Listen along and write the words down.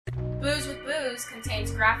Booze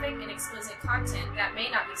contains graphic and explicit content that may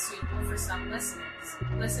not be suitable for some listeners.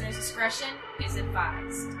 Listeners' discretion is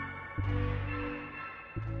advised.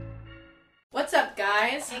 What's up,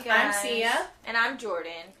 guys? Hey guys. I'm Sia. And I'm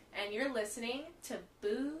Jordan. And you're listening to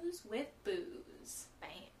Booze with Booze. Bam.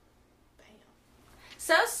 Bam.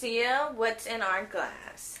 So, Sia, what's in our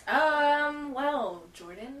glass? Well,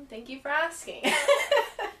 Jordan, thank you for asking. Why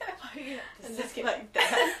are you just kidding. like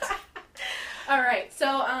that? Alright,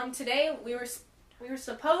 so today we were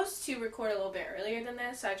supposed to record a little bit earlier than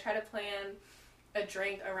this, so I tried to plan a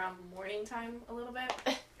drink around morning time a little bit,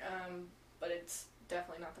 but it's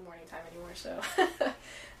definitely not the morning time anymore, so.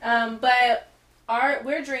 But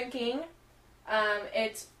we're drinking,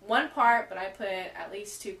 it's 1 part, but I put at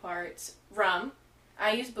least 2 parts, rum.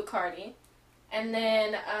 I use Bacardi, and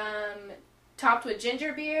then topped with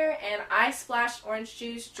ginger beer, and I splashed orange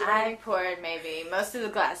juice. I poured maybe most of the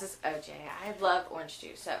glasses OJ. I love orange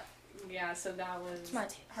juice, so. Yeah, so that was my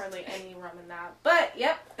taste. Hardly any rum in that. But,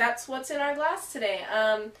 yep, that's what's in our glass today.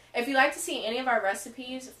 If you'd like to see any of our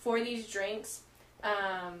recipes for these drinks,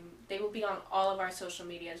 they will be on all of our social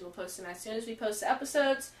medias. We'll post them as soon as we post the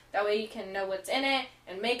episodes. That way you can know what's in it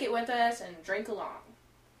and make it with us and drink along.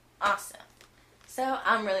 Awesome. So,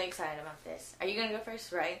 I'm really excited about this. Are you going to go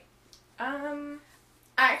first, right? I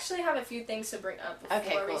actually have a few things to bring up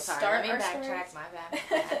before we start. Let me our backtrack. stories. My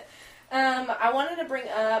bad. I wanted to bring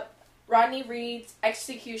up Rodney Reed's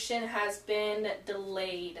execution has been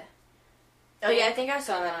delayed. Oh, yeah, I think I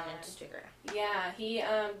saw that on Instagram. Yeah, he,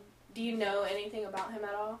 do you know anything about him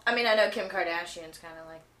at all? I mean, I know Kim Kardashian's kind of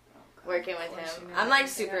like working with him. I'm like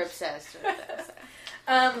super obsessed with that. So.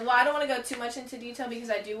 Well, I don't want to go too much into detail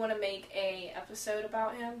because I do want to make a episode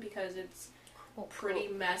about him because it's pretty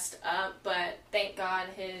messed up, but thank God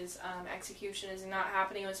his execution is not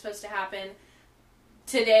happening. It was supposed to happen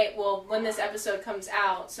today, well, when this episode comes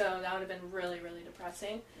out, so that would have been really, really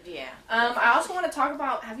depressing. Yeah. I also want to talk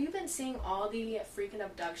about, have you been seeing all the freaking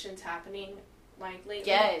abductions happening, like, lately?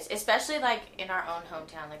 Yes, especially, like, in our own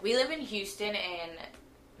hometown. Like, we live in Houston, and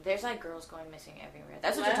there's, like, girls going missing everywhere.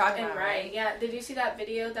 That's what you're talking about, right? Yeah, did you see that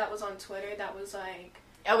video that was on Twitter that was, like...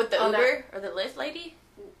 Oh, with the Uber? Or the Lyft lady?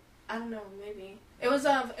 I don't know, maybe. It was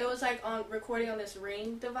like on recording on this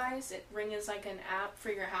Ring device. Ring is like an app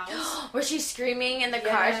for your house. Where she's screaming and the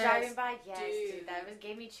car's driving by? Yes, dude, that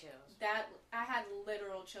gave me chills. That, I had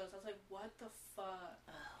literal chills. I was like, what the fuck?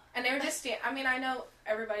 And they were just I mean, I know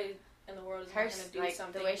everybody in the world is not going to do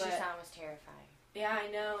something, the way she sounded was terrifying. Yeah, I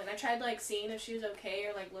know. And I tried, like, seeing if she was okay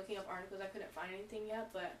or, like, looking up articles. I couldn't find anything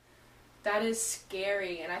yet, but that is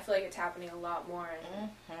scary. And I feel like it's happening a lot more.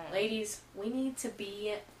 And ladies, we need to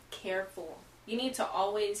be careful. You need to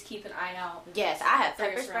always keep an eye out. Yes, I have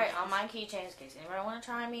pepper spray on my keychains in case anyone want to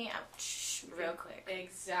try me. I'm real quick.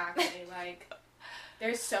 Exactly. Like,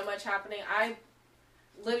 there's so much happening. I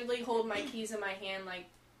literally hold my keys in my hand like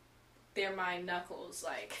they're my knuckles.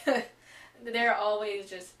 Like, they're always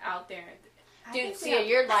just out there. Dude, see,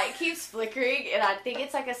 your light keeps flickering, and I think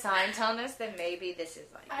it's like a sign telling us that maybe this is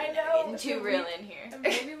like getting too real in here.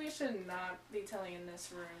 Maybe we should not be telling in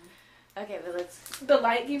this room. Okay, but let's... The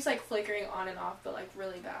light keeps, like, flickering on and off, but, like,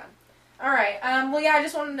 really bad. Alright, well, yeah, I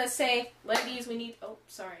just wanted to say, ladies, we need... Oh,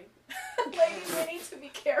 sorry. Ladies, we need to be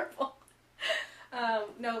careful.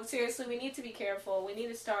 No, seriously, we need to be careful. We need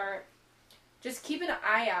to start just keeping an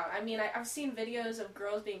eye out. I mean, I've seen videos of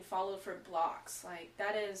girls being followed for blocks. Like,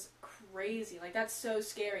 that is crazy. Like, that's so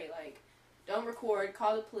scary. Like, don't record,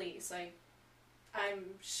 call the police. Like, I'm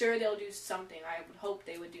sure they'll do something. I would hope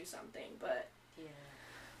they would do something, but... Yeah.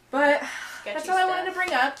 But that's all I wanted to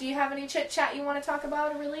bring up. Do you have any chit-chat you want to talk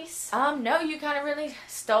about or release? No, you kind of really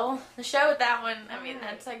stole the show with that one. I mean,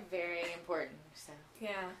 that's, like, very important, so.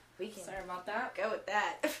 Yeah. We can. Sorry about that. Go with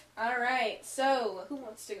that. Alright, so, who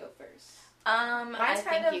wants to go first? I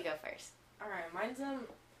think you go first. Alright, mine's,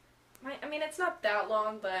 I mean, it's not that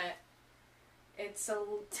long, but it's a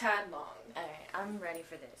tad long. Alright, I'm ready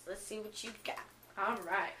for this. Let's see what you got.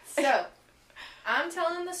 Alright, so, I'm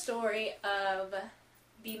telling the story of...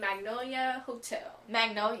 the Magnolia Hotel.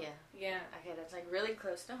 Magnolia? Yeah. Okay, that's like really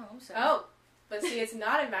close to home, so... Oh, but see, it's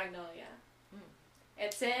not in Magnolia.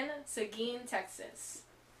 It's in Seguin, Texas.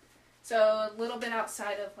 So, a little bit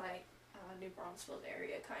outside of, like, New Braunfels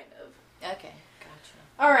area, kind of. Okay, gotcha.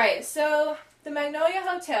 Alright, so, the Magnolia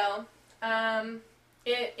Hotel,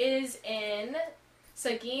 it is in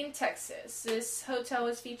Seguin, Texas. This hotel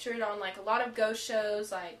was featured on, like, a lot of ghost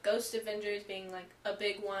shows, like Ghost Avengers being, like, a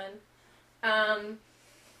big one.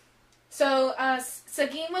 So,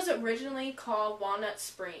 Seguin was originally called Walnut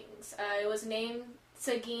Springs. It was named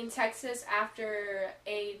Seguin, Texas, after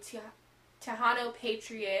a Tejano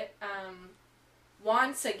patriot,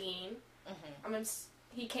 Juan Seguin,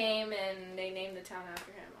 He came and they named the town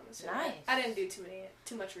after him. I'm assuming. Nice. I didn't do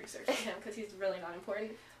too much research on him because he's really not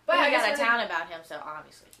important. But I got a town about him, so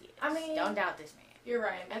obviously he is. I mean, don't doubt this man. You're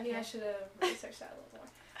right. Maybe I should have researched that a little more.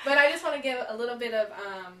 But I just want to give a little bit of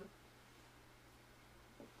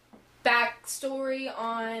backstory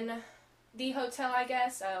on the hotel, I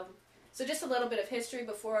guess. So just a little bit of history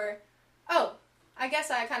before. Oh, I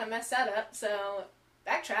guess I kind of messed that up. So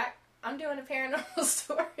backtrack. I'm doing a paranormal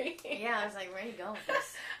story. Yeah, I was like, where are you going with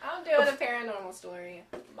this? I'm doing a paranormal story.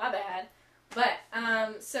 My bad. But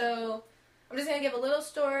so I'm just gonna give a little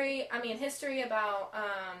history about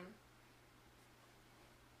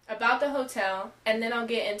the hotel, and then I'll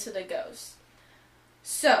get into the ghosts.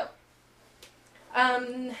 So,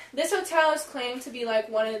 this hotel is claimed to be like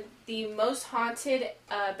one of the most haunted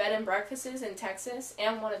bed and breakfasts in Texas,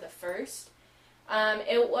 and one of the first.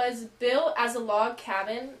 It was built as a log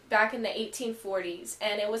cabin back in the 1840s,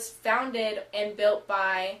 and it was founded and built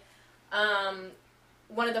by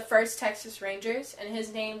one of the first Texas Rangers, and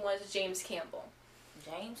his name was James Campbell.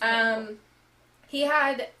 James Campbell.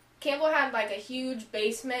 Campbell had like a huge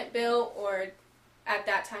basement built, or at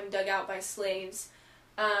that time dug out by slaves,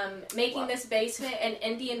 making this basement an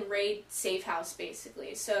Indian raid safe house,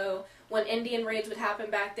 basically. So when Indian raids would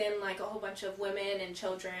happen back then, like a whole bunch of women and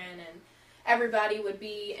children and everybody would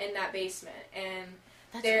be in that basement. And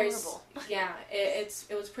that's horrible. Yeah, it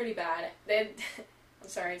was pretty bad. I'm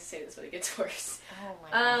sorry to say this, but it gets worse. Oh my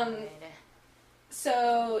god.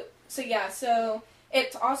 So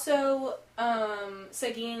it's also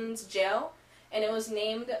Seguin's jail, and it was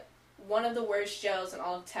named one of the worst jails in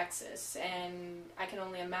all of Texas, and I can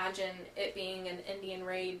only imagine it being an Indian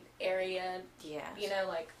raid area. Yeah. You know,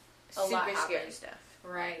 like a super lot scary happened. stuff.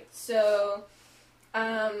 Right. So,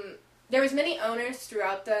 there was many owners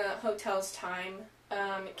throughout the hotel's time.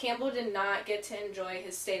 Campbell did not get to enjoy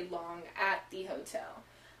his stay long at the hotel,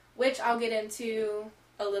 which I'll get into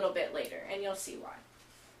a little bit later, and you'll see why.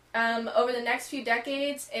 Over the next few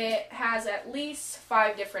decades, it has at least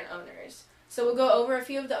 5 different owners. So we'll go over a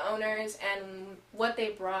few of the owners and what they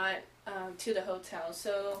brought to the hotel.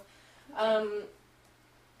 So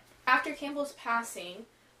after Campbell's passing,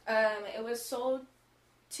 it was sold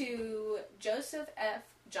to Joseph F.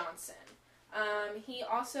 Johnson. He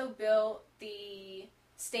also built the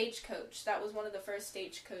stagecoach. That was one of the first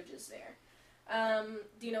stagecoaches there.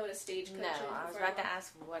 Do you know what a stagecoach is? No, I was about to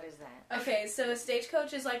ask, what is that? Okay, so a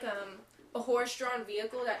stagecoach is like a horse-drawn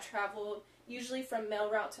vehicle that traveled usually from mail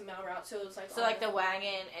route to mail route. So it was like like the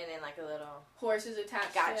wagon and then like a little horses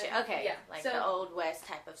attached. Gotcha. To it. Okay. Yeah. Like the Old West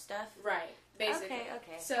type of stuff. Right. Basically.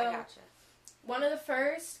 Okay. So I gotcha. One of the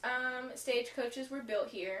first stagecoaches were built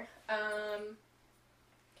here.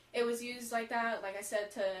 It was used like that, like I said,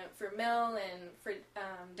 for mail and for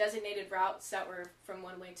designated routes that were from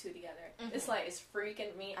one way to the other. Mm-hmm. This light is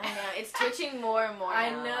freaking me out. I know, it's twitching more and more I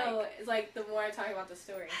now, know. Like, it's like the more I talk about the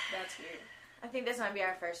story, that's weird. I think this might be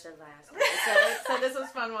our first and last episode. So this was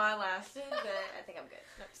fun while it lasted, but I think I'm good.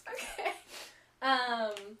 No, just kidding.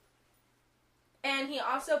 Okay. And he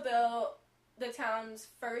also built the town's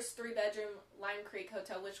first 3-bedroom Lime Creek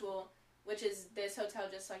Hotel, which is this hotel,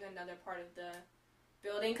 just like another part of the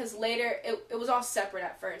building, because later it was all separate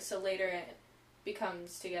at first, so later it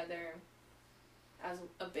becomes together as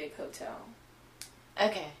a big hotel.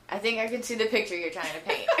 Okay, I think I can see the picture you're trying to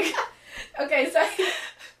paint. Okay, so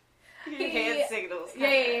hand signals.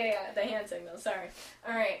 Yeah, the hand signals. Sorry.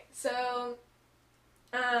 All right, so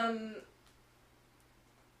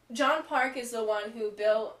John Park is the one who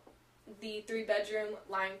built the 3-bedroom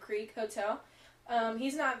Lime Creek Hotel.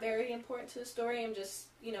 He's not very important to the story. I'm just,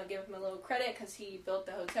 give him a little credit because he built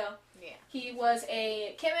the hotel. Yeah. He was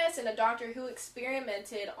a chemist and a doctor who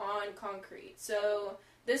experimented on concrete. So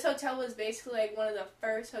this hotel was basically like one of the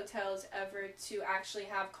first hotels ever to actually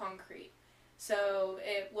have concrete. So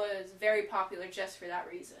it was very popular just for that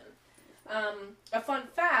reason. A fun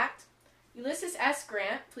fact, Ulysses S.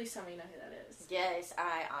 Grant, please tell me you know who that is. Yes,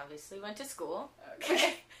 I obviously went to school.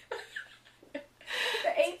 Okay. The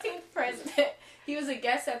 18th president. He was a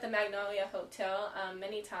guest at the Magnolia Hotel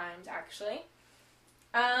many times, actually.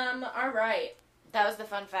 All right. That was the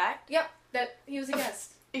fun fact? Yep, that he was a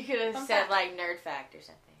guest. You could have said, like, nerd fact or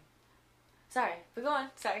something. Sorry, but go on.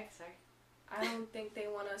 Sorry. I don't think they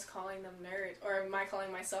want us calling them nerds, or am I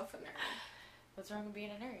calling myself a nerd? What's wrong with being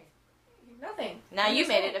a nerd? Nothing. Now you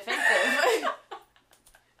made it offensive.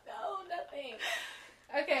 No, nothing.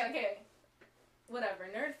 Okay. Whatever.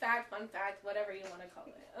 Nerd fact, fun fact, whatever you want to call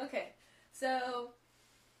it. Okay. So,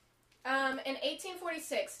 in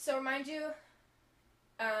 1846, so remind you,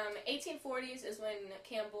 1840s is when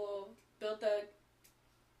Campbell found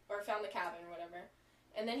the cabin or whatever.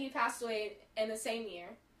 and then he passed away in the same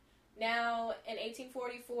year. Now, in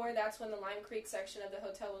 1844, that's when the Lime Creek section of the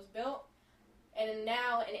hotel was built. And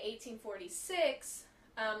now, in 1846,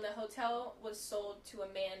 the hotel was sold to a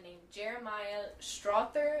man named Jeremiah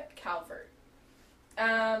Strother Calvert.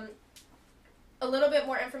 A little bit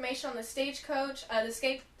more information on the stagecoach.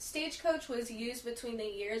 The stagecoach was used between the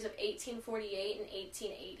years of 1848 and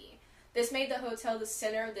 1880. This made the hotel the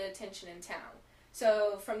center of the attention in town.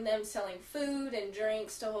 So from them selling food and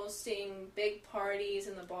drinks to hosting big parties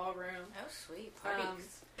in the ballroom. Oh, sweet.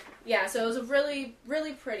 Parties. Yeah, so it was really,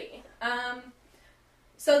 really pretty.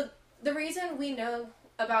 So the reason we know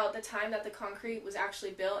about the time that the concrete was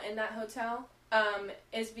actually built in that hotel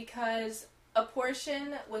is because a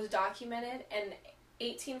portion was documented in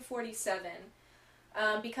 1847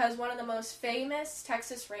 because one of the most famous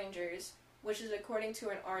Texas Rangers, which is according to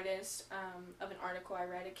an artist of an article I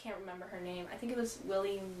read, I can't remember her name. I think it was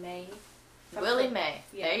Willie Mae. Willie Mae.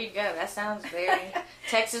 Yeah. There you go. That sounds very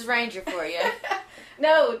Texas Ranger for you.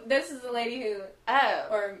 No, this is the lady who... Oh.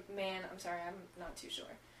 Or man, I'm sorry, I'm not too sure.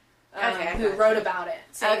 Okay, who wrote about it,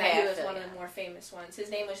 saying that he was I one of the more famous ones. His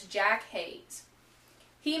name was Jack Hayes.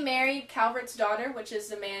 He married Calvert's daughter, which is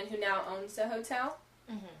the man who now owns the hotel.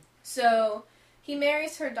 Mm-hmm. So he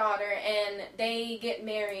marries her daughter, and they get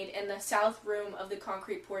married in the south room of the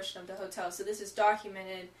concrete portion of the hotel. So this is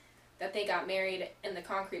documented that they got married in the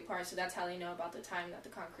concrete part, so that's how they know about the time that the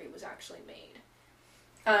concrete was actually made.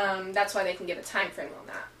 That's why they can give a time frame on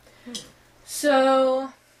that. So,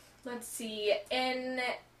 let's see. In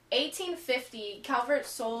 1850, Calvert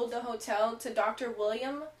sold the hotel to Dr.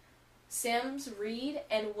 William Sims Reed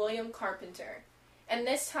and William Carpenter. And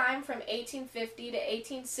this time, from 1850 to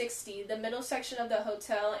 1860, the middle section of the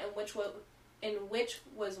hotel, in which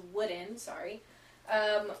was wooden,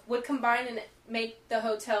 would combine and make the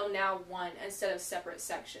hotel now one instead of separate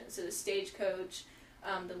sections. So the stagecoach,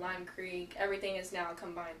 the Lime Creek, everything is now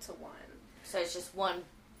combined to one. So it's just one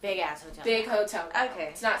big ass hotel. Big hotel. Now. Okay.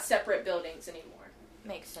 It's not separate buildings anymore.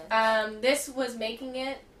 Makes sense. This was making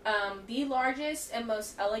it the largest and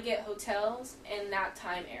most elegant hotels in that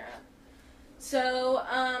time era. So,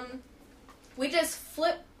 we just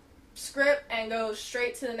flip script and go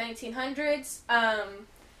straight to the 1900s.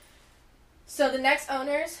 So the next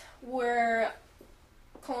owners were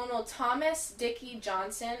Colonel Thomas Dickey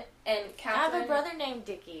Johnson and Catherine... I have a brother named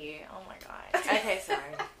Dickey. Oh my god. Okay,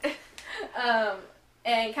 sorry.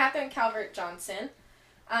 And Catherine Calvert Johnson,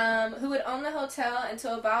 who would own the hotel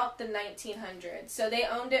until about the 1900s. So they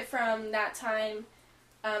owned it from that time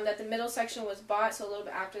that the middle section was bought, so a little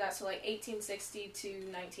bit after that, so like 1860 to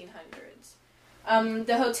 1900s.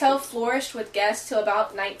 The hotel flourished with guests till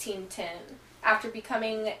about 1910, after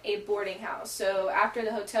becoming a boarding house. So after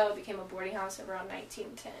the hotel became a boarding house around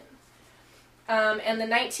 1910. In the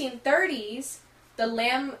 1930s, the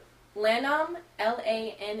Lanham, Lannom,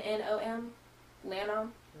 Lanham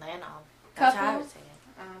That's couple, how I would say it.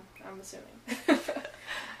 I'm assuming,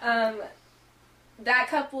 that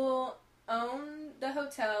couple owned the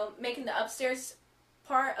hotel, making the upstairs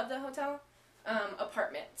part of the hotel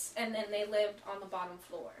apartments, and then they lived on the bottom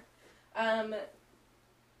floor.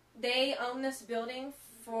 They owned this building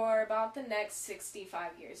for about the next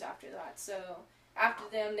 65 years after that. So after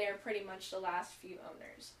them, they're pretty much the last few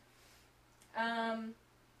owners.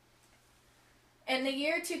 In the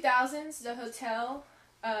year 2000s, the hotel,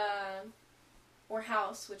 or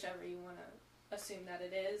house, whichever you want to assume that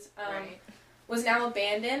it is, was now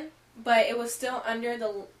abandoned, but it was still under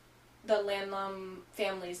the Lanham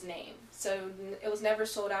family's name. So it was never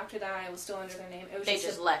sold after that. It was still under their name. It was they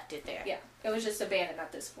just left it there. Yeah, it was just abandoned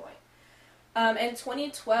at this point. In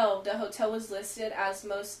 2012, the hotel was listed as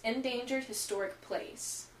most endangered historic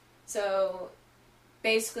place. So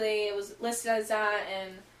basically, it was listed as that,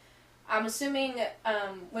 and I'm assuming,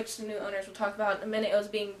 which the new owners will talk about in a minute, it was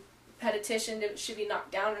being petitioned, it should be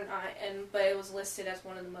knocked down or not, but it was listed as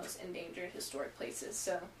one of the most endangered historic places.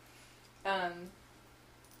 So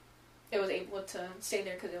it was able to stay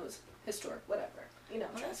there because it was historic, whatever. You know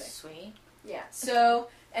what I'm trying to say. That's sweet. Yeah. So,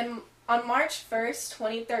 on March 1st,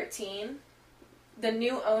 2013, the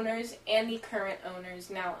new owners and the current owners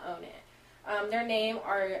now own it. Their name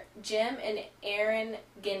are Jim and Aaron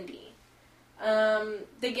Gindy. The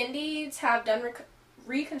Gindys have done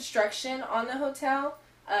reconstruction on the hotel,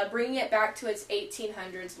 bringing it back to its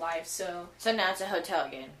 1800s life. So now it's a hotel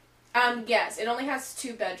again. Yes, it only has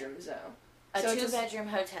 2 bedrooms though. A 2-bedroom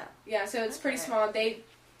hotel. Yeah, so it's pretty small. How do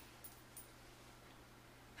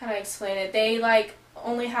I explain it? They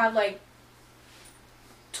only have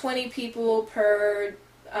 20 people per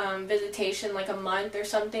visitation, a month or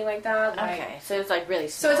something like that. Okay, so it's really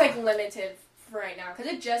small. So it's limited for right now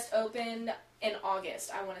because it just opened in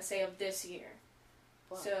August, I want to say, of this year.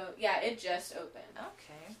 Whoa. So, yeah, it just opened.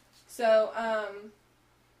 Okay. So,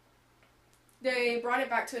 they brought it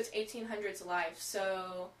back to its 1800s life,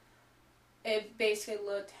 so it basically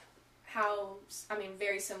looked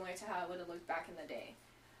very similar to how it would have looked back in the day.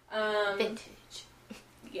 Vintage.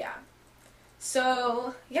 Yeah.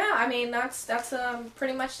 So, yeah, I mean, that's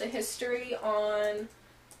pretty much the history on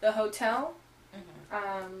the hotel.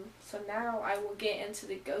 Mm-hmm. So now I will get into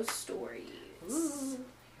the ghost stories. Ooh,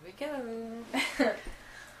 here we go.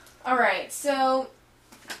 Alright, so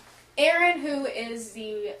Erin, who is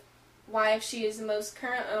the wife, she is the most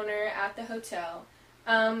current owner at the hotel.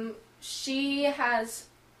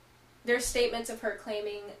 There's statements of her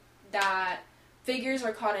claiming that figures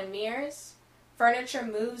are caught in mirrors, furniture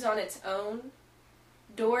moves on its own,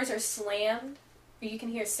 doors are slammed, you can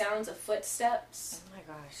hear sounds of footsteps. Oh my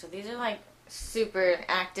gosh, so these are like super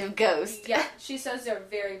active ghosts. Yeah, she says they're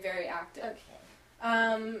very, very active. Okay.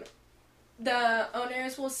 The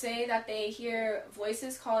owners will say that they hear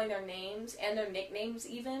voices calling their names and their nicknames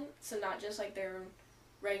even, so not just like their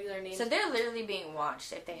regular names. So they're literally being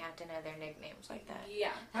watched if they have to know their nicknames like that.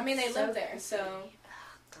 Yeah. That's I mean, they live there, so... Oh,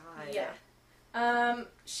 God. Yeah.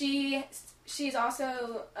 She's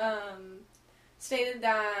also stated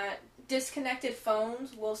that disconnected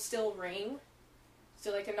phones will still ring.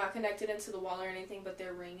 So, like, they're not connected into the wall or anything, but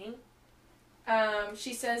they're ringing.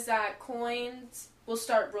 She says that coins will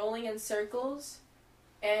start rolling in circles,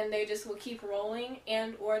 and they just will keep rolling,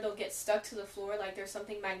 and or they'll get stuck to the floor like there's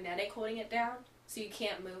something magnetic holding it down, so you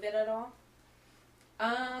can't move it at all.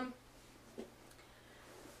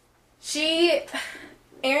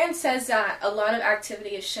 Erin says that a lot of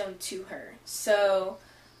activity is shown to her, so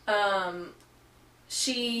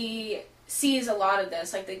she sees a lot of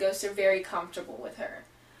this, like the ghosts are very comfortable with her.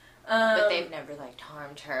 But they've never, like,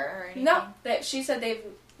 harmed her or anything? No, she said they've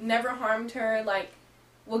never harmed her. Like,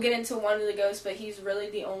 we'll get into one of the ghosts, but he's really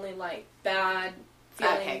the only, like, bad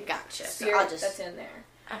feeling spirit that's in there.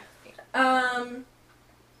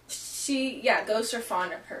 Ghosts are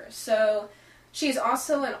fond of her. So, she's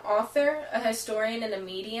also an author, a historian, and a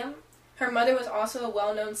medium. Her mother was also a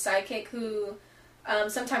well-known psychic who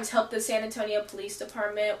sometimes helped the San Antonio Police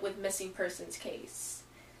Department with missing persons case.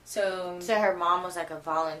 So her mom was like a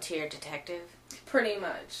volunteer detective? Pretty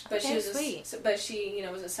much. But okay, sweet. She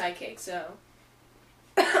was a psychic, so...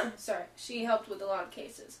 Sorry. She helped with a lot of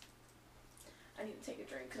cases. I need to take a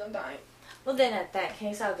drink because I'm dying. Well, then, at that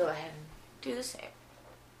case, I'll go ahead and do the same.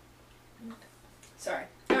 Sorry.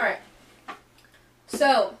 Alright.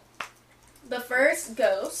 So, the first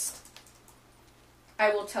ghost I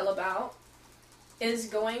will tell about is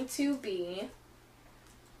going to be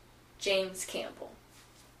James Campbell.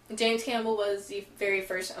 James Campbell was the very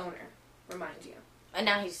first owner, remind you. And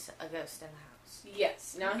now he's a ghost in the house.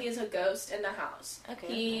 Yes, now he is a ghost in the house. Okay.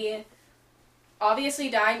 He obviously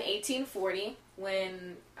died in 1840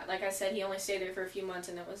 when, like I said, he only stayed there for a few months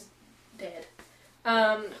and it was dead.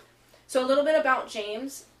 So a little bit about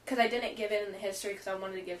James, because I didn't give it in the history because I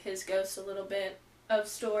wanted to give his ghost a little bit of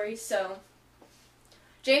story. So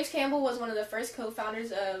James Campbell was one of the first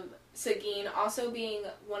co-founders of Seguin, also being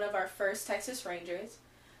one of our first Texas Rangers.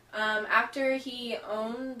 After he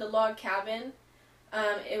owned the log cabin,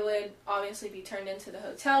 it would obviously be turned into the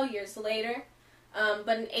hotel years later.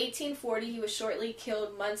 But in 1840, he was shortly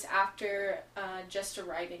killed months after just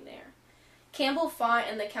arriving there. Campbell fought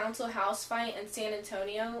in the Council House fight in San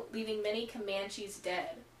Antonio, leaving many Comanches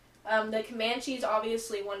dead. The Comanches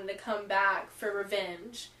obviously wanted to come back for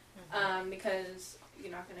revenge, because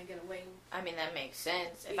you're not going to get away. I mean, that makes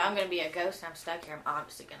sense. If I'm going to be a ghost and I'm stuck here, I'm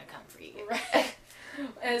obviously going to come for you. Right.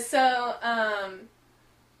 And so, so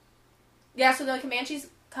the Comanches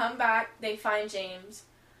come back, they find James,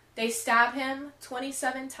 they stab him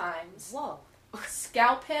 27 times. Whoa.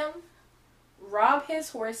 Scalp him, rob his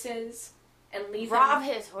horses, and leave Rob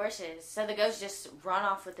his horses? So the ghosts just run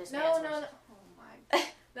off with this man's horses? No. Oh my.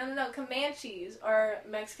 No. Comanches are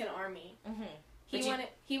Mexican army. Mm-hmm.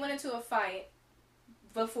 He went into a fight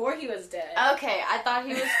before he was dead. Okay, I thought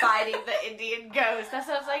he was fighting the Indian ghost. That's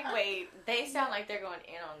what I was like, wait, they sound like they're going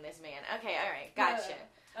in on this man. Okay, alright, gotcha.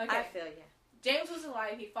 Okay. I feel you. James was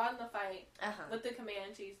alive. He fought in the fight with the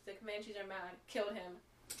Comanches. The Comanches are mad. Killed him.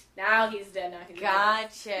 Now he's dead.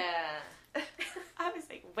 Gotcha. I was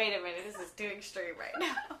like, wait a minute, this is too extreme right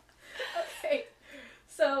now. Okay.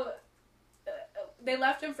 So, they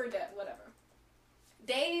left him for dead. Whatever.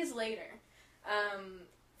 Days later,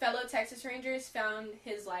 fellow Texas Rangers found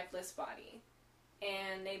his lifeless body.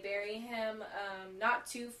 And they bury him not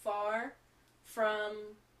too far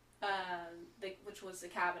from which was the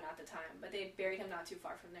cabin at the time. But they buried him not too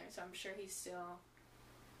far from there. So I'm sure he's still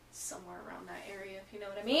somewhere around that area, if you know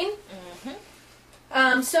what I mean.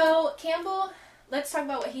 Mm-hmm. So Campbell, let's talk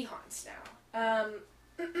about what he haunts now.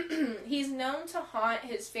 He's known to haunt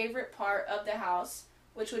his favorite part of the house,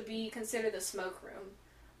 which would be considered the smoke room.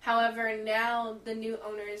 However, now the new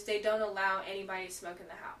owners, they don't allow anybody to smoke in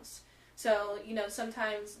the house. So, you know,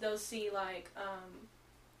 sometimes they'll see like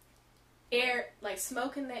air, like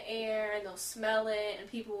smoke in the air, and they'll smell it, and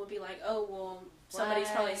people will be like, "Oh, well, somebody's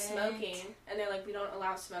probably smoking," and they're like, "We don't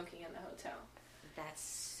allow smoking in the hotel." That's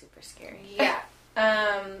super scary. Yeah.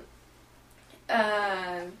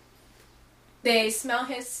 They smell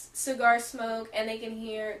his cigar smoke, and they can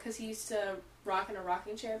hear, because he used to rock in a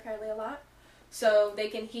rocking chair apparently a lot, so they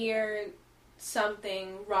can hear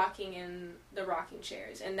something rocking in the rocking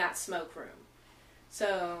chairs in that smoke room.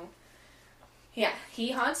 So, yeah,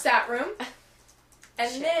 he haunts that room.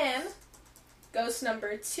 And then, ghost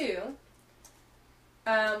number 2,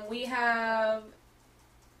 we have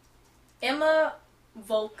Emma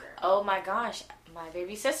Volker. Oh my gosh, my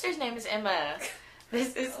baby sister's name is Emma.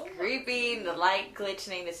 This is creepy. The light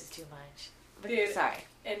glitching. This is too much. But dude, sorry.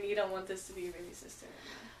 And you don't want this to be your baby sister.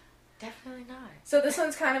 Definitely not. So this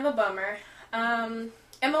one's kind of a bummer. Emma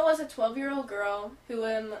was a 12-year-old girl who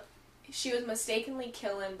she was mistakenly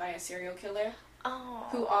killed by a serial killer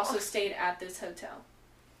who also stayed at this hotel.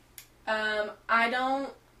 Her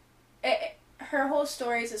whole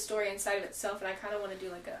story is a story inside of itself, and I kind of want to do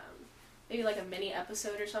like maybe like a mini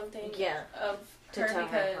episode or something. Yeah. Of to her tell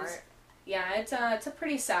because her part. Yeah, it's a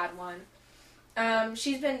pretty sad one.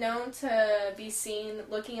 She's been known to be seen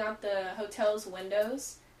looking out the hotel's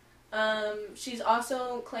windows. She's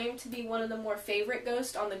also claimed to be one of the more favorite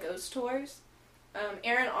ghosts on the ghost tours.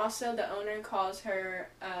 Aaron, also the owner, calls her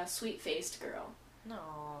a sweet-faced girl. No.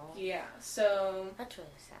 Yeah, so... That's really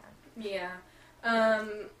sad. Yeah.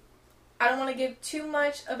 I don't want to give too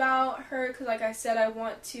much about her, because like I said, I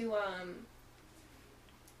want to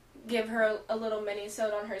give her a little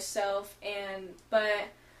mini-sode on herself, but...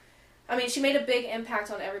 I mean, she made a big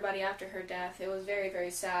impact on everybody after her death. It was very,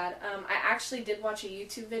 very sad. I actually did watch a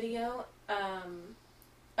YouTube video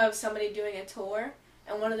of somebody doing a tour,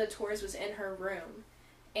 and one of the tours was in her room.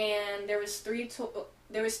 And there was three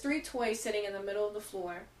toys sitting in the middle of the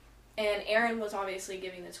floor, and Erin was obviously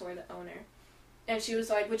giving the tour, the owner. And she was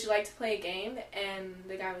like, "Would you like to play a game?" And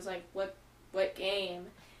the guy was like, "What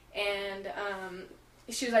game?" And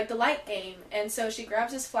she was like, "The light game." And so she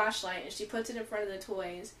grabs his flashlight and she puts it in front of the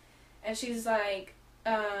toys. And she's like,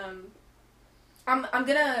 I'm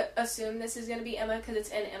gonna assume this is gonna be Emma because it's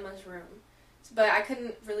in Emma's room. But I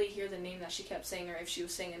couldn't really hear the name that she kept saying, or if she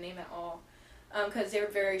was saying a name at all, because they were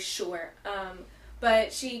very short.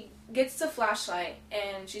 But she gets the flashlight,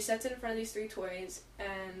 and she sets it in front of these 3 toys,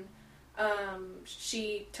 and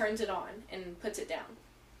she turns it on and puts it down.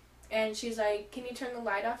 And she's like, "Can you turn the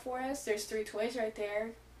light off for us? There's 3 toys right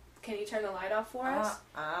there. Can you turn the light off for us?"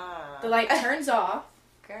 The light turns off.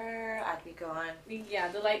 Girl, I'd be gone. Yeah,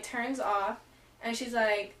 the light turns off, and she's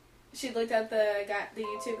like, she looked at the guy, the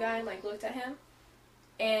YouTube guy, and like looked at him,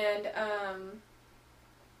 and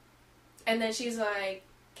then she's like,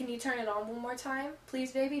 "Can you turn it on one more time,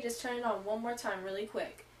 please, baby? Just turn it on one more time, really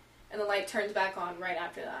quick." And the light turns back on right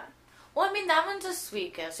after that. Well, I mean, that one's a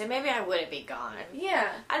sweet ghost, so maybe I wouldn't be gone.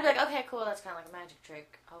 Yeah, I'd be like, okay, cool, that's kind of like a magic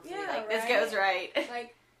trick. Hopefully, yeah, this goes right.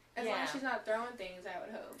 Like. As long as she's not throwing things, I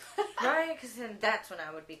would hope. Right, because then that's when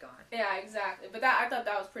I would be gone. Yeah, exactly. But I thought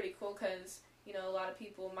that was pretty cool because, you know, a lot of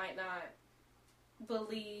people might not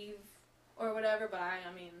believe or whatever, but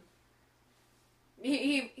I mean,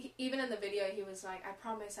 he even in the video, he was like, "I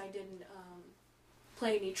promise I didn't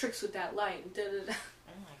play any tricks with that light." And oh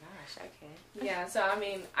my gosh, okay. Yeah, so I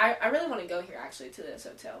mean, I really want to go here actually to this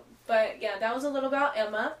hotel. But yeah, that was a little about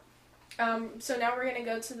Emma. So now we're going to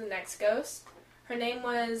go to the next ghost. Her name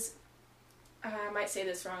was, I might say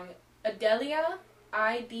this wrong, Adelia,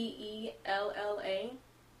 Idella,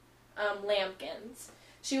 Lampkins.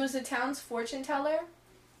 She was the town's fortune teller,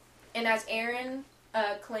 and as Aaron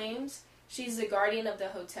claims, she's the guardian of the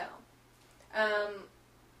hotel. How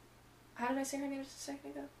did I say her name just a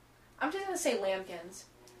second ago? I'm just going to say Lampkins.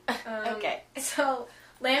 Okay. So,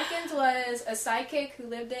 Lampkins was a psychic who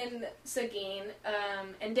lived in Seguin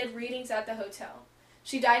and did readings at the hotel.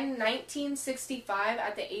 She died in 1965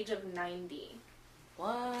 at the age of 90.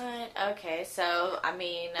 What? Okay, so, I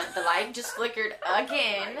mean, the light just flickered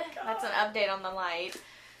again. Oh That's an update on the light.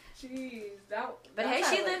 Jeez, But hey,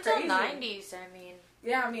 she lived till 90s, I mean.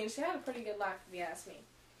 Yeah, I mean, she had a pretty good life, if you ask me.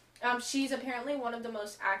 She's apparently one of the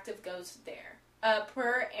most active ghosts there.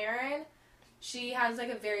 Per Aaron, she has, like,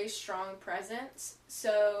 a very strong presence.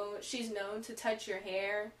 So, she's known to touch your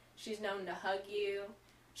hair. She's known to hug you.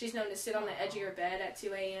 She's known to sit on the edge of your bed at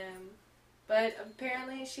 2 a.m. But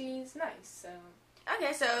apparently she's nice, so...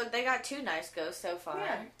 Okay, so they got 2 nice ghosts so far.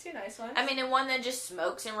 Yeah, 2 nice ones. I mean, and one that just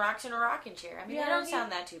smokes and rocks in a rocking chair. I mean, they don't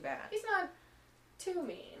sound that too bad. He's not too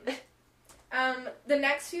mean. The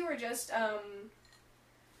next few were just,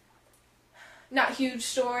 not huge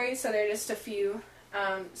stories, so they're just a few.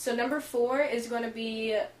 So number 4 is going to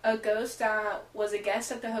be a ghost that was a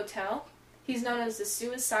guest at the hotel. He's known as the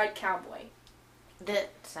Suicide Cowboy. That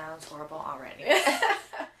sounds horrible already.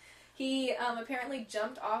 He apparently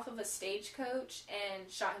jumped off of a stagecoach and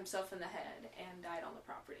shot himself in the head and died on the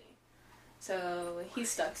property. So he's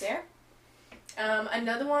stuck there.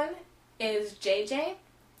 Another one is JJ.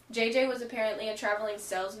 JJ was apparently a traveling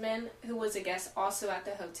salesman who was a guest also at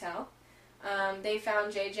the hotel. They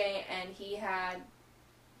found JJ and he had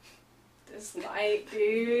this light,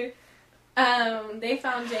 dude. They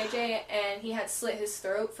found JJ and he had slit his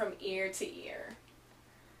throat from ear to ear.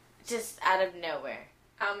 Just out of nowhere.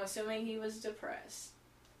 I'm assuming he was depressed,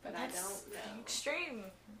 but I don't know. Extreme.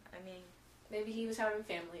 I mean, maybe he was having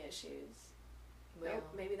family issues. Well, nope,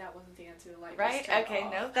 maybe that wasn't the answer. Like, right? Okay,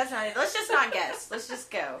 no, that's not it. Let's just not guess. Let's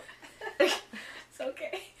just go. It's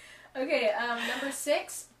okay. Okay, number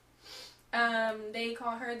 6. They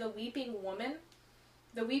call her the Weeping Woman.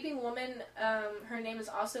 The Weeping Woman, her name is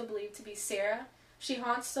also believed to be Sarah. She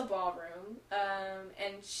haunts the ballroom,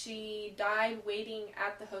 and she died waiting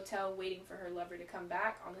at the hotel, waiting for her lover to come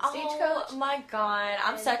back on the stagecoach. Oh my god,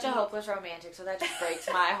 I'm such a hopeless romantic, so that just breaks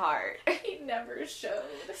my heart. He never showed.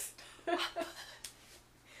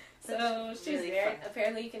 So she's really there. Fun.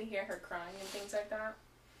 Apparently you can hear her crying and things like that.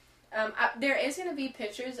 There is going to be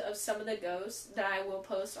pictures of some of the ghosts that I will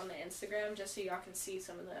post on the Instagram just so y'all can see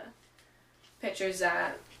some of the pictures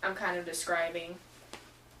that I'm kind of describing.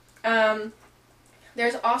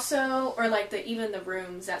 There's also, or like even the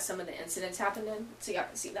rooms that some of the incidents happened in, so y'all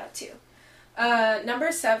can see that too.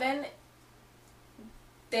 Number 7,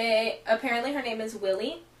 apparently her name is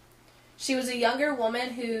Willie. She was a younger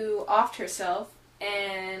woman who offed herself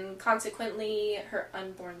and consequently her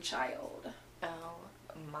unborn child. Oh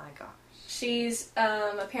my gosh. She's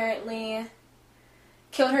apparently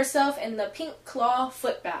killed herself in the Pink Claw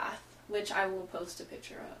foot bath, which I will post a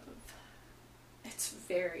picture of. It's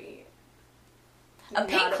very... A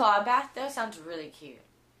pink claw bath, though, sounds really cute.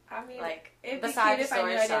 I mean, like, it'd be cute if I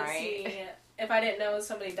knew I didn't see it. If I didn't know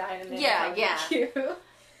somebody died in it. Yeah. Cute.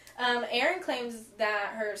 Erin claims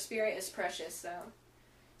that her spirit is precious, though.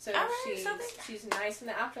 So she's nice in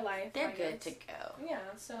the afterlife. They're good to go. Yeah,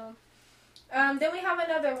 so... then we have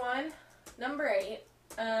another one, number 8.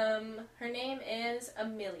 Her name is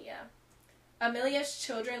Amelia. Amelia's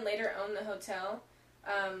children later owned the hotel.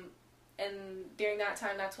 And during that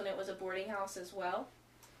time, that's when it was a boarding house as well.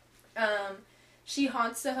 She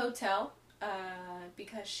haunts the hotel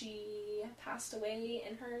because she passed away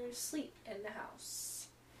in her sleep in the house.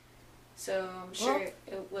 So I'm sure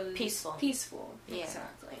it was peaceful. Yeah,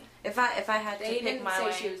 exactly. If I had to pick my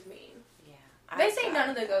way, they didn't say she was mean. Yeah, they say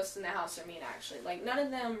none of the ghosts in the house are mean. Actually, like none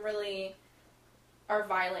of them really are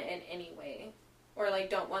violent in any way, or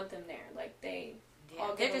like don't want them there. Like they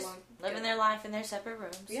all they're just living their life in their separate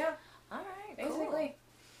rooms. Yeah. All right, basically.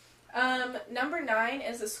 Cool. Number 9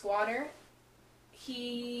 is a squatter.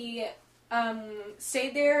 He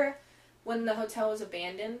stayed there when the hotel was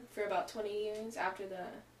abandoned for about 20 years after the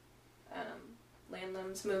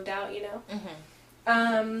landlords moved out, you know?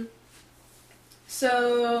 Mm-hmm.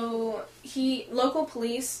 So local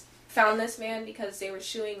police found this man because they were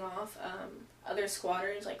shooing off other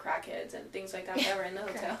squatters, like crackheads and things like that were in the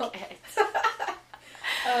hotel.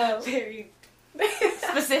 Very...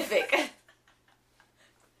 specific.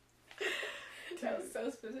 That was so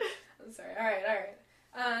specific. I'm sorry.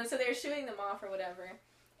 Alright. So they were shooting them off or whatever,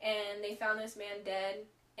 and they found this man dead,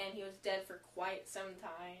 and he was dead for quite some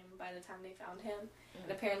time by the time they found him, and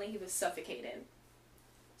apparently he was suffocated.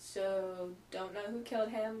 So, don't know who killed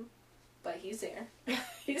him, but he's there.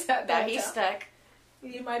 He's at that. He's stuck.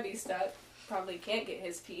 He might be stuck. Probably can't get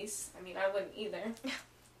his piece. I mean, I wouldn't either.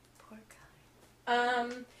 Poor guy.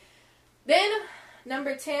 Then,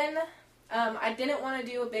 number 10, I didn't want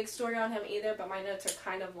to do a big story on him either, but my notes are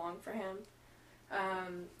kind of long for him.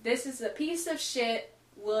 This is a piece of shit,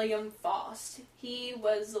 William Faust. He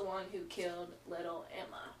was the one who killed little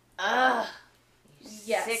Emma. Ugh.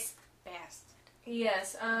 Yes. Sick bastard.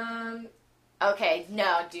 Yes, Okay,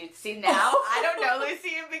 no, dude. See, now, I don't know,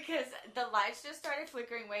 Lucian, because the lights just started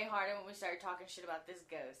flickering way harder when we started talking shit about this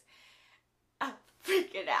ghost. I'm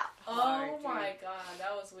freaking out. Oh my god,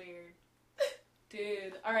 that was weird.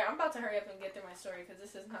 Dude. Alright, I'm about to hurry up and get through my story because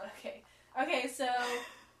this is not okay. Okay, so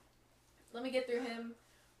let me get through him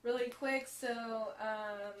really quick. So,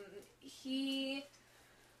 he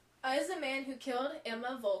is the man who killed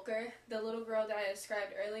Emma Volker, the little girl that I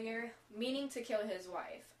described earlier, meaning to kill his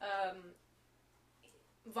wife.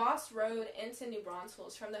 Voss rode into New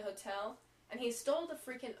Braunfels from the hotel, and he stole the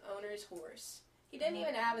freaking owner's horse. He didn't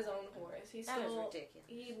even have his own horse. That was ridiculous.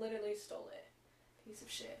 He literally stole it. Piece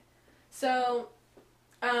of shit. So,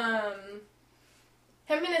 him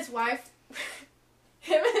and his wife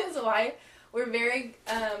were very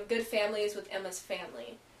good families with Emma's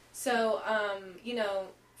family. So,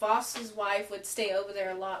 Voss's wife would stay over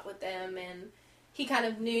there a lot with them, and he kind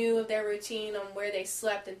of knew of their routine on where they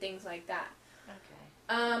slept and things like that.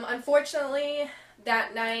 Okay. Unfortunately,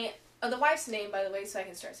 that night, the wife's name, by the way, so I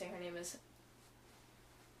can start saying her name, is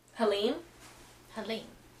Helene. Helene.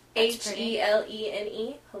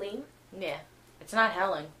 Helene. Helene. Yeah. It's not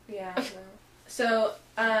Helen. Yeah. No. So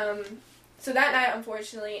that night,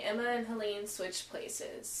 unfortunately, Emma and Helene switched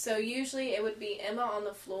places. So usually it would be Emma on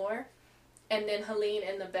the floor, and then Helene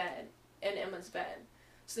in Emma's bed.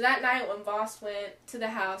 So that night when Voss went to the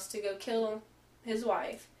house to go kill his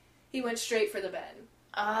wife, he went straight for the bed.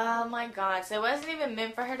 Oh my god, so it wasn't even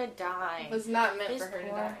meant for her to die. It was not meant for her to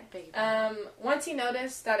die. Baby. Once he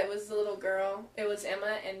noticed that it was the little girl, it was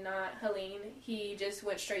Emma and not Helene, he just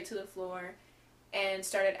went straight to the floor and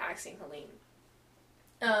started axing Helene.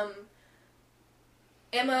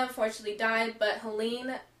 Emma unfortunately died, but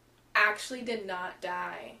Helene actually did not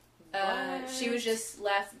die. She was just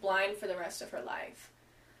left blind for the rest of her life.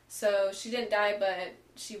 So she didn't die, but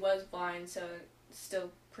she was blind, so it's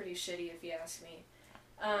still pretty shitty if you ask me.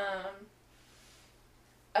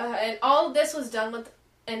 And all of this was done with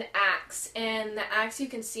an axe, and the axe you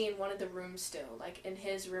can see in one of the rooms still. Like, in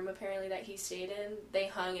his room, apparently, that he stayed in, they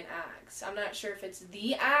hung an axe. I'm not sure if it's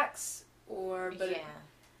the axe, but yeah.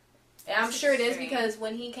 I'm sure it is, because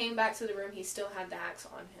when he came back to the room, he still had the axe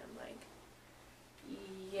on him. Like,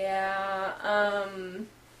 yeah,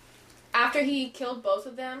 after he killed both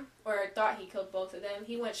of them, or thought he killed both of them,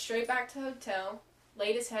 he went straight back to the hotel,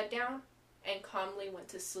 laid his head down, and calmly went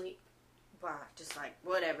to sleep. Wow, just like,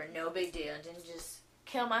 whatever, no big deal. Didn't just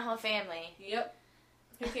kill my whole family. Yep.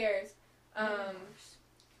 Who cares?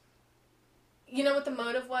 You know what the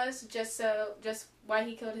motive was? Just why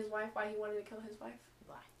he killed his wife? Why he wanted to kill his wife?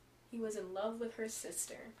 Why? He was in love with her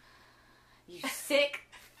sister. You sick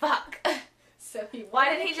fuck. So why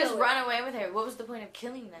didn't he just run away with her? What was the point of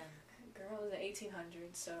killing them? Girl, it was the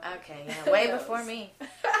 1800s, so... Okay, yeah, way before me.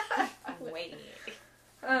 Wait.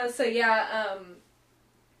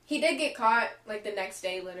 He did get caught, like, the next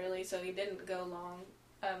day, literally, so he didn't go long.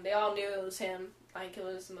 They all knew it was him. Like, it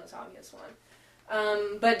was the most obvious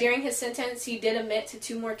one. But during his sentence, he did admit to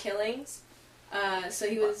 2 more killings. So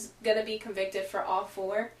he was going to be convicted for all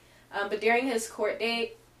 4. But during his court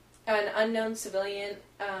date, an unknown civilian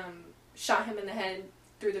shot him in the head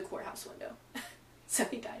through the courthouse window. So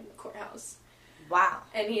he died in the courthouse. Wow.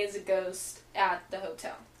 And he is a ghost at the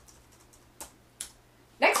hotel.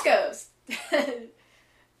 Next ghost.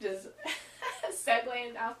 Just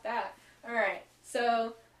segueing out that. Alright.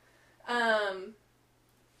 So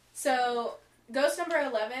ghost number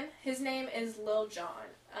 11, his name is Lil John.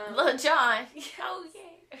 Lil John? Oh,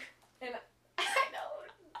 yeah. And I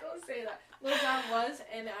know, don't say that. Lil John was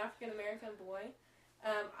an African-American boy.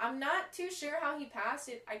 I'm not too sure how he passed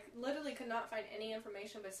it. I literally could not find any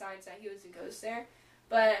information besides that he was a ghost there.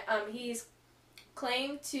 But he's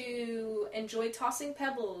claimed to enjoy tossing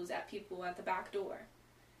pebbles at people at the back door.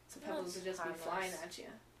 So pebbles would just harmless. Be flying at you.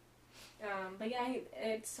 But yeah,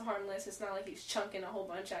 it's harmless. It's not like he's chunking a whole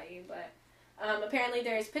bunch at you. But apparently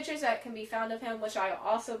there's pictures that can be found of him, which I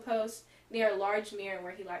also post near a large mirror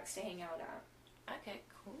where he likes to hang out at. Okay,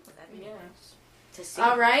 cool. That'd be nice to see.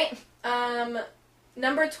 All right.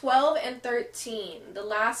 Number 12 and 13, the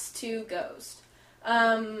last 2 ghosts.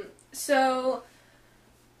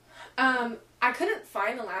 I couldn't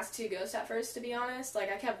find the last 2 ghosts at first, to be honest. Like,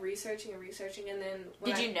 I kept researching, and then...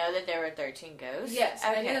 Did you know that there were 13 ghosts? Yes,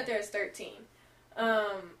 okay. I knew that there was 13.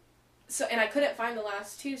 And I couldn't find the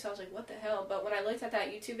last 2, so I was like, what the hell? But when I looked at that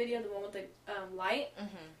YouTube video, the one with the light,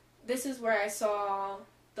 this is where I saw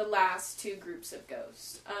the last 2 groups of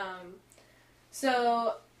ghosts.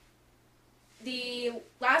 The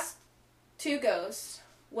last 2 ghosts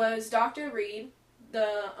was Dr. Reed,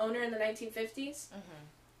 the owner in the 1950s,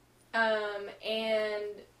 and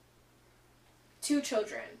 2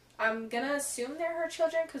 children. I'm gonna assume they're her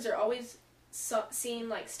children because they're always seen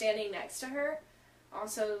like standing next to her.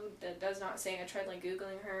 Also, that does not say. I tried like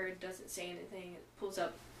Googling her. It doesn't say anything. It pulls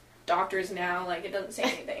up doctors now. Like, it doesn't say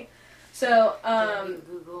anything. So,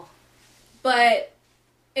 Google. But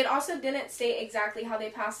it also didn't state exactly how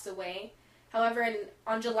they passed away. However,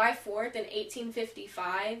 on July 4th in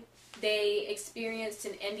 1855, they experienced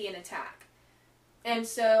an Indian attack. And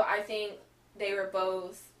so I think they were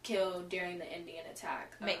both killed during the Indian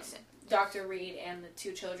attack. Makes sense. Dr. Reed and the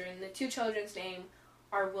two children. The two children's name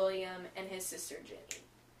are William and his sister Jenny.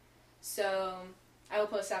 So I will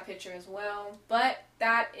post that picture as well. But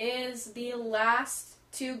that is the last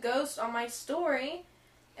two ghosts on my story.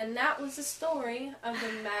 And that was the story of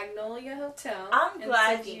the Magnolia Hotel. I'm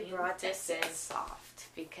glad Seguin, you brought this in Texas. soft,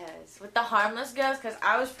 because with the harmless ghosts, because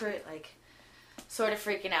I was pretty, like, sort of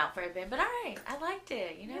freaking out for a bit, but alright, I liked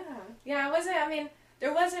it, you know? Yeah, it wasn't, I mean,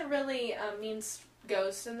 there wasn't really a mean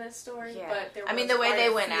ghost in this story, but there was I mean, the way they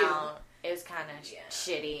went few. out, it was kind of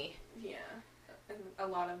shitty. Yeah. And a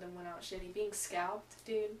lot of them went out shitty. Being scalped,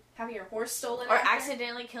 dude. Having your horse stolen. Or after.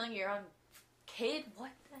 accidentally killing your own kid? What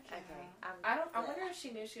the? Okay. I wonder if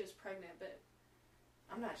she knew she was pregnant, but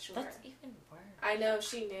I'm not sure. That's even worse. I know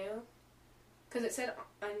she knew. Because it said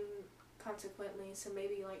unconsequently, so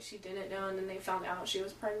maybe, like, she didn't know and then they found out she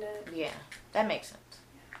was pregnant. Yeah, that makes sense.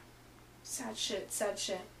 Sad shit, sad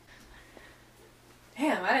shit.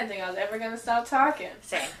 Damn, I didn't think I was ever going to stop talking.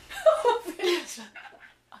 Same.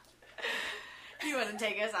 You want to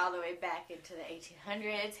take us all the way back into the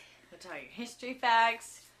 1800s with all your history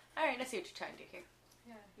facts. Alright, let's see what you're trying to do here.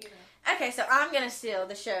 Yeah, you know. Okay, so I'm going to steal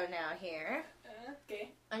the show now here. Okay.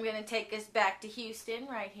 I'm going to take us back to Houston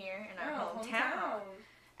right here in our hometown.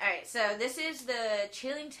 Alright, so this is the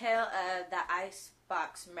chilling tale of the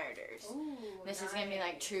Icebox Murders. Ooh, This is going to be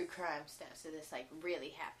like true crime stuff, so this like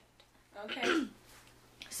really happened. Okay.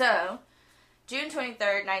 So, June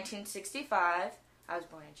 23rd, 1965. I was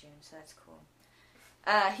born in June, so that's cool.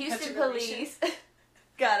 Houston police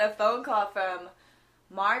got a phone call from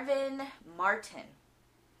Marvin Martin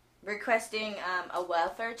requesting a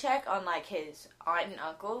welfare check on like his aunt and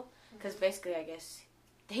uncle, because basically I guess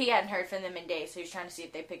he hadn't heard from them in days, so he was trying to see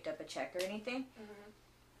if they picked up a check or anything.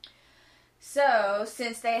 So,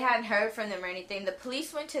 since they hadn't heard from them or anything, the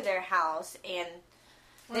police went to their house and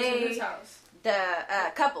Who's house? the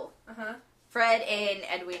couple, Uh-huh. Fred and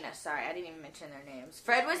Edwina. Sorry, I didn't even mention their names.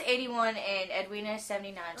 Fred was 81 and Edwina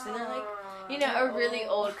 79. So they're like, you know, a really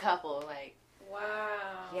old couple. Like,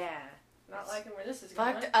 Wow. yeah. Not liking where this is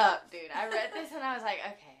Fucked going. up, dude. I read this and I was like,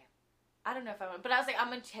 okay. I don't know if I want, but I was like, I'm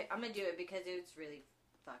gonna do it because it was really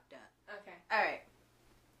fucked up. Okay. Alright.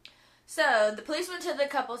 So, the police went to the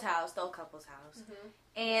couple's house, the old couple's house,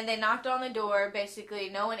 and they knocked on the door. Basically,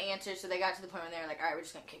 no one answered, so they got to the point where they were like, alright, we're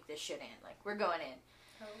just gonna kick this shit in. Like, we're going in.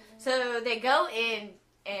 So they go in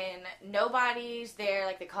and nobody's there.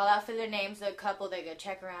 Like, they call out for their names, the couple, they go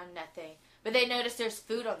check around, nothing. But they notice there's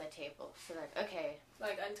food on the table. So like, okay.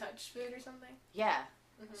 Like untouched food or something? Yeah.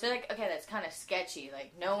 So like, okay, that's kind of sketchy.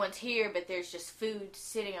 Like, no one's here, but there's just food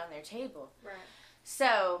sitting on their table. Right.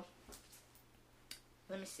 So,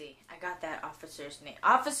 let me see. I got that officer's name.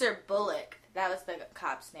 Officer Bullock. That was the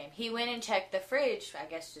cop's name. He went and checked the fridge, I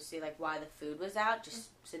guess, to see like why the food was out, just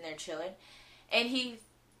sitting there chilling. And he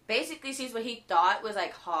basically sees what he thought was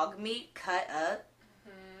like hog meat cut up.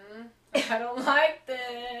 I don't like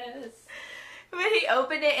this. But he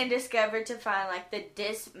opened it and discovered to find like the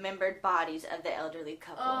dismembered bodies of the elderly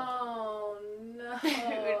couple. Oh no.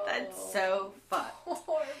 That's so fucked.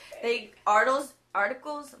 Poor They articles,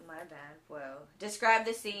 my bad, whoa, describe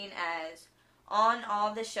the scene as on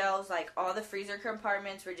all the shelves, like all the freezer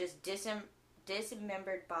compartments were just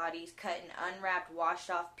dismembered bodies cut in unwrapped, washed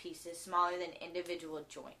off pieces smaller than individual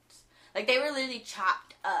joints. Like they were literally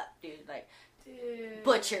chopped up, dude. Like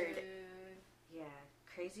butchered. Yeah,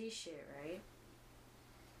 crazy shit, right?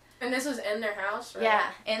 And this was in their house, right?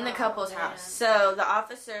 Yeah, in the couple's house. So the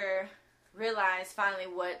officer realized finally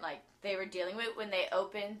what like they were dealing with when they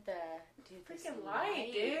opened the freaking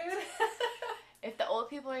light, dude. If the old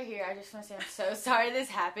people are here, I just want to say I'm so sorry this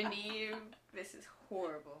happened to you. This is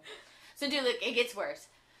horrible. So dude, look, it gets worse.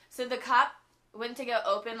 So the cop went to go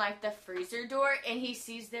open like the freezer door and he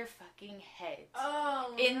sees their fucking heads.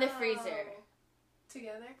 Oh, in the freezer.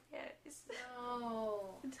 Together? Yes.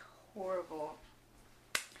 No. It's horrible.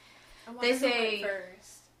 They say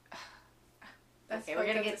first. Okay, we're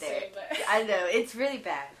gonna get there. But... I know, it's really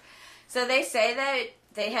bad. So they say that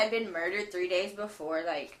they had been murdered 3 days before,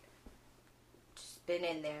 like, just been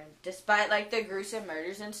in there. Despite, like, the gruesome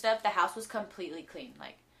murders and stuff, the house was completely clean.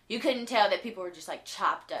 Like, you couldn't tell that people were just, like,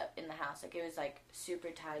 chopped up in the house. Like, it was, like, super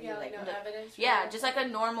tidy. Yeah, like no evidence? Yeah, just like a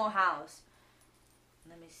normal house.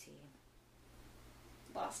 Let me see.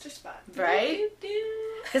 Lost her spot. Right?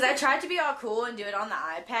 Because I tried to be all cool and do it on the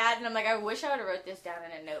iPad, and I'm like, I wish I would have wrote this down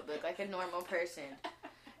in a notebook like a normal person.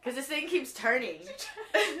 Because this thing keeps turning.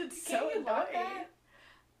 It's so annoying.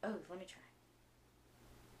 Oh, let me try.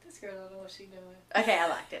 This girl don't know what she doing. Okay, I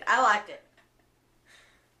liked it.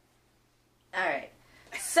 Alright.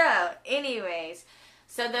 So, anyways,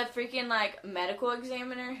 so the freaking, like, medical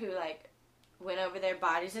examiner who, like, went over their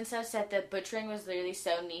bodies and stuff said the butchering was literally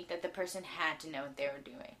so neat that the person had to know what they were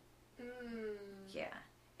doing. Yeah.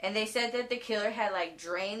 And they said that the killer had, like,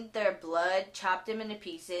 drained their blood, chopped them into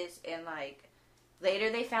pieces, and, like, later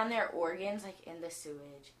they found their organs, like, in the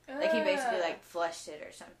sewage. Like, he basically, like, flushed it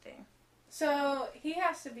or something. So, he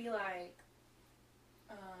has to be, like,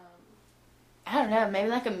 I don't know, maybe,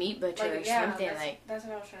 like, a meat butcher like, or yeah, something. That's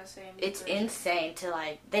what I was trying to say. It's insane to,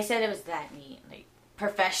 like, they said it was that neat. Like,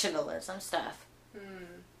 professionalism stuff.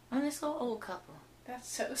 On this little old couple. That's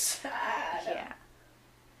so sad. Yeah.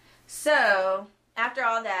 So, after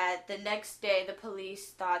all that, the next day the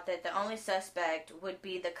police thought that the only suspect would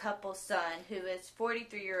be the couple's son, who is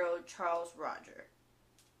 43-year-old Charles Roger.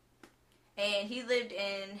 And he lived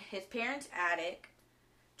in his parents' attic.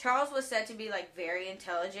 Charles was said to be, like, very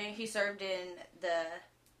intelligent. He served in the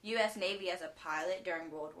U.S. Navy as a pilot during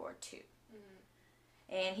World War II.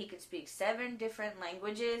 And he could speak 7 different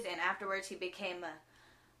languages, and afterwards he became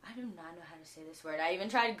I do not know how to say this word. I even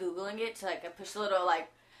tried Googling it to, like, I pushed a little, like,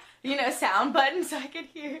 you know, sound button so I could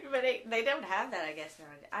hear it, but they don't have that, I guess.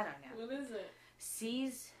 I don't know. What is it?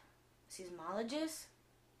 Seismologist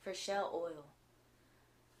for shell oil.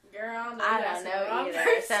 Girl, no, I don't know either.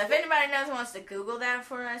 Person. So if anybody knows wants to Google that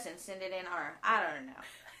for us and send it in, or I don't know.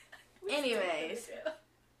 Anyways.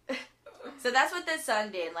 So that's what the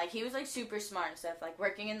son did. Like, he was, like, super smart and stuff. Like,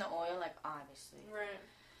 working in the oil, like, obviously. Right.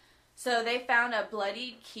 So they found a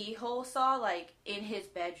bloodied keyhole saw, like, in his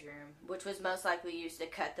bedroom, which was most likely used to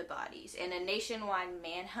cut the bodies. And a nationwide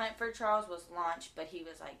manhunt for Charles was launched, but he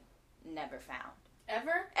was, like, never found.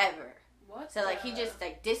 Ever? Ever. What? So, like, he just,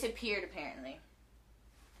 like, disappeared, apparently.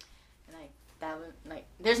 And, like, that was, like,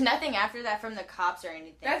 there's nothing after that from the cops or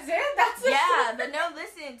anything. That's it? That's it? Yeah, but no,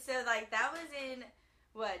 listen. So, like, that was in,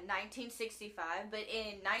 1965? But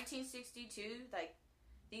in 1962, like,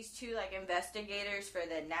 these 2, like, investigators for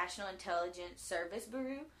the National Intelligence Service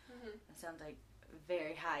Bureau, that sounds, like,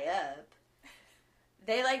 very high up,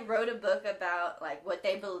 they, like, wrote a book about, like, what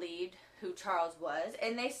they believed who Charles was,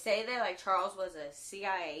 and they say that, like, Charles was a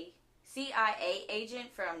CIA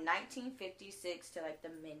agent from 1956 to, like, the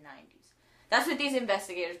mid-90s. That's what these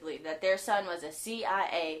investigators believe, that their son was a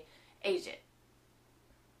CIA agent.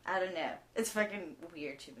 I don't know. It's fucking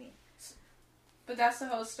weird to me. But that's the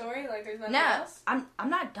whole story? Like, there's nothing no, else? I'm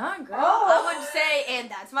not done, girl. Oh. I would say, and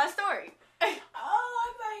that's my story. I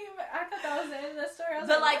thought that was the end of the story. I was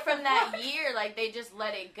But, like, what from the that fuck? year, like, they just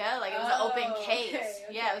let it go. Like, it was an open case. Okay.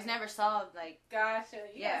 Yeah, it was never solved. Like, Gotcha.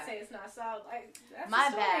 You Yeah. gotta say it's not solved. Like, that's my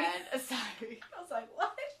the story. bad. Sorry. I was like,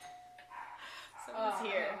 what? Someone's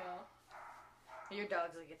here. Oh. Your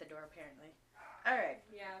dog's, like, at the door, apparently. Alright.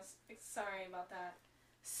 Yeah, sorry about that.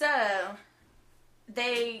 So,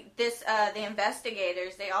 the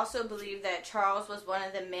investigators, they also believe that Charles was one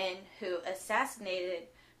of the men who assassinated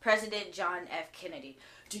President John F. Kennedy.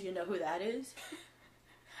 Do you know who that is?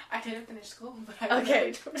 I didn't finish school, but I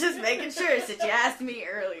Okay, just making sure since you asked me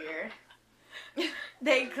earlier.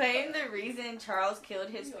 They claim the reason Charles killed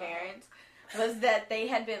his parents was that they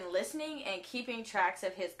had been listening and keeping tracks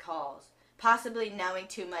of his calls, possibly knowing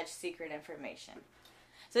too much secret information.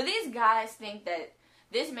 So these guys think that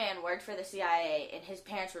this man worked for the CIA and his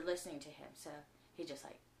parents were listening to him, so he just,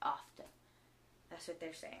 like, offed them. That's what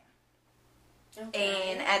they're saying.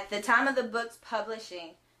 Okay. And at the time of the book's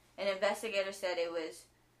publishing, an investigator said it was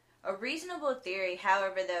a reasonable theory,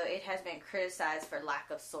 however, though it has been criticized for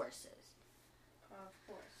lack of sources. Of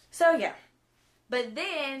course. So, yeah. But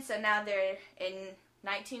then, so now they're in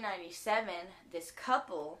 1997, this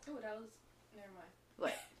couple... Oh, that was... Never mind.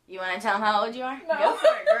 What? You want to tell them how old you are? No. Go for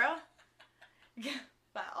it, girl.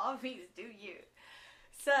 By all means, do you.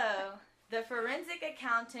 So, the forensic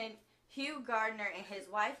accountant Hugh Gardner and his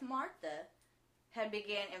wife Martha had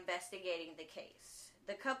began investigating the case.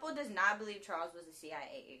 The couple does not believe Charles was a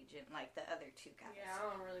CIA agent like the other 2 guys. Yeah, I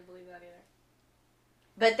don't really believe that either.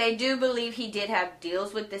 But they do believe he did have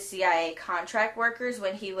deals with the CIA contract workers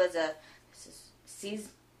when he was a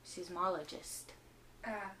seismologist.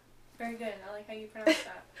 Ah, very good. I like how you pronounce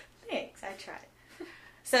that. Thanks, I tried.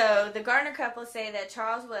 So, the Gardner couple say that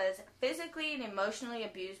Charles was physically and emotionally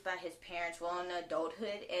abused by his parents well into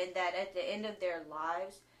adulthood, and that at the end of their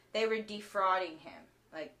lives, they were defrauding him,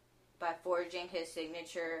 like, by forging his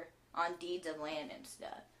signature on deeds of land and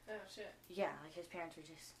stuff. Oh, shit. Yeah, like, his parents were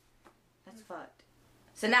just, that's fucked.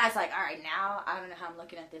 So now it's like, alright, now I don't know how I'm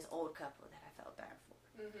looking at this old couple that I felt bad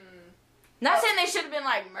for. Mm-hmm. Not saying they should have been,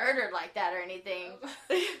 like, murdered like that or anything.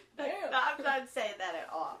 Damn. No, I'm not saying that at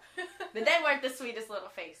all. But they weren't the sweetest little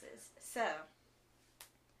faces. So,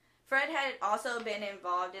 Fred had also been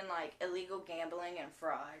involved in, like, illegal gambling and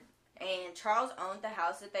fraud. And Charles owned the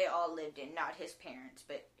house that they all lived in, not his parents,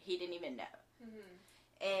 but he didn't even know.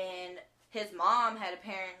 Mm-hmm. And his mom had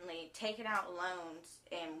apparently taken out loans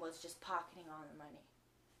and was just pocketing all the money.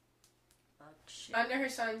 Oh, shit. Under her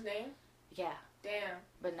son's name? Yeah. Damn.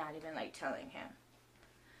 But not even, like, telling him.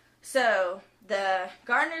 So, the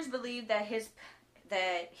Gardners believed that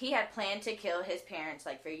he had planned to kill his parents,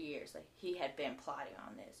 like, for years. Like, he had been plotting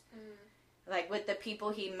on this. Like, with the people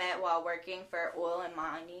he met while working for oil and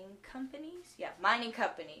mining companies. Yeah, mining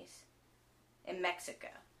companies in Mexico.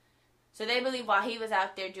 So they believe while he was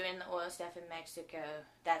out there doing the oil stuff in Mexico,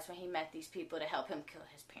 that's when he met these people to help him kill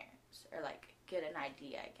his parents. Or, like, get an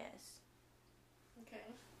idea, I guess. Okay.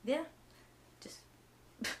 Yeah. Just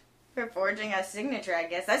for forging a signature, I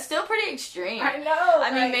guess. That's still pretty extreme. I know.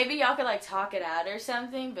 I mean, maybe y'all could, like, talk it out or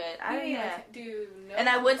something, but I don't know. Do no. And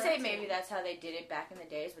I would say maybe that's how they did it back in the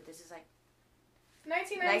days, but this is, like...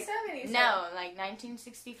 1997, you said? No, like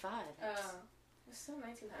 1965. Oh. It's still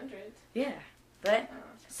 1900s. Yeah. But,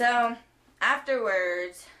 so,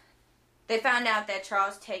 afterwards, they found out that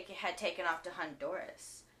Charles had taken off to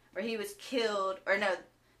Honduras, where he was killed, or no,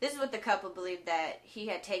 this is what the couple believed, that he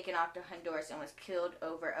had taken off to Honduras and was killed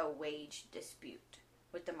over a wage dispute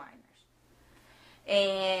with the miners.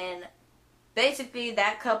 And basically,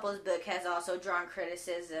 that couple's book has also drawn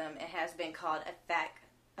criticism. It has been called a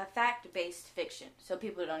fact-based fiction. So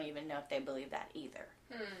people don't even know if they believe that either.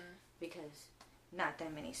 Because not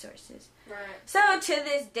that many sources. Right. So, to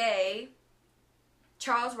this day,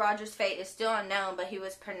 Charles Rogers' fate is still unknown, but he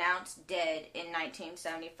was pronounced dead in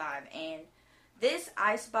 1975, and this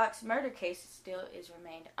icebox murder case still is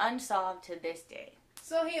remained unsolved to this day.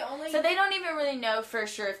 So he only... So they don't even really know for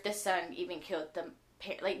sure if the son even killed the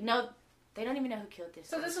like, no, they don't even know who killed this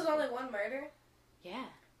son. So this was only one murder? Yeah.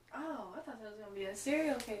 Oh, I thought that was going to be a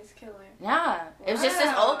serial case killer. Nah. It was just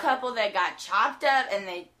this old couple that got chopped up, and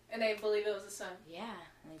they... And they believe it was the son. Yeah.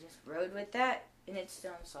 And they just rode with that, and it's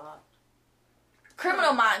still unsolved.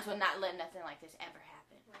 Criminal minds would not let nothing like this ever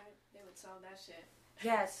happen. Right. They would solve that shit.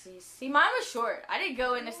 Yeah, see, mine was short. I didn't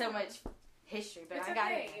go into so much history, but it's I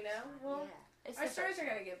got okay, it. you know? Well, yeah, our stories are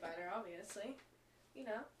going to get better, obviously. You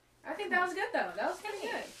know? I think that was good, though. That was pretty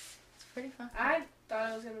good. It's pretty fun. I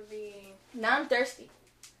thought it was going to be... Now I'm thirsty.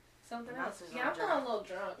 Something Now else. this is Yeah, all I'm feeling a little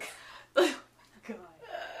drunk. God.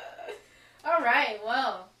 All right,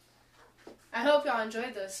 well, I hope y'all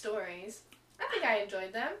enjoyed those stories. I think I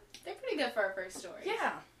enjoyed them. They're pretty good for our first stories.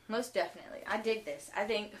 Yeah, most definitely. I dig this. I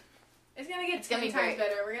think it's gonna get 10 times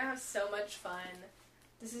better. We're gonna have so much fun.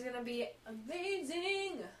 This is gonna be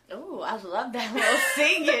amazing. Oh, I love that little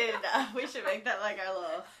singing. We should make that like our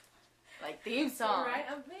little theme song. Right,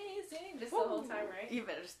 amazing. Just the whole time, right? You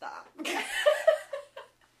better stop.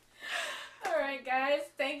 Alright guys,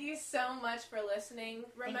 thank you so much for listening.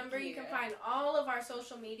 Remember, you can find all of our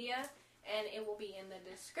social media, and it will be in the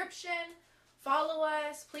description. Follow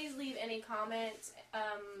us. Please leave any comments,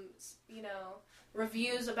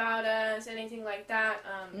 reviews about us, anything like that.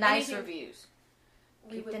 Nice reviews.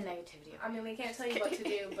 Keep the negativity. I mean, we can't tell you what to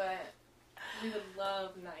do, but we would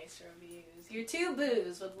love nice reviews. Your two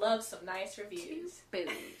boos would love some nice reviews. Two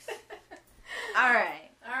boos.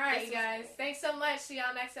 Alright. Alright, you guys. Thanks so much. See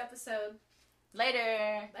y'all next episode.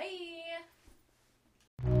 Later. Bye.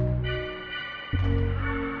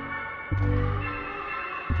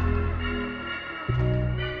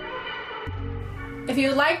 If you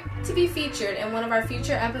would like to be featured in one of our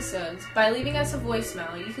future episodes by leaving us a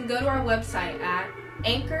voicemail, you can go to our website at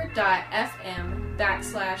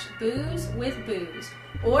anchor.fm/boozewithbooze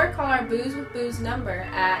or call our Booze with Booze number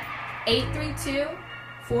at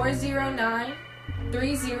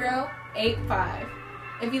 832-409-3085.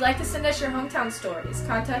 If you'd like to send us your hometown stories,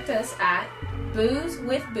 contact us at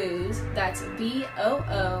boozewithbooze, that's BOOZEE,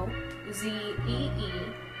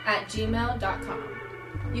 @gmail.com.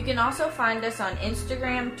 You can also find us on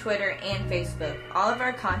Instagram, Twitter, and Facebook. All of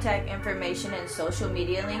our contact information and social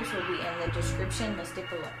media links will be in the description listed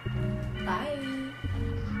below. Bye.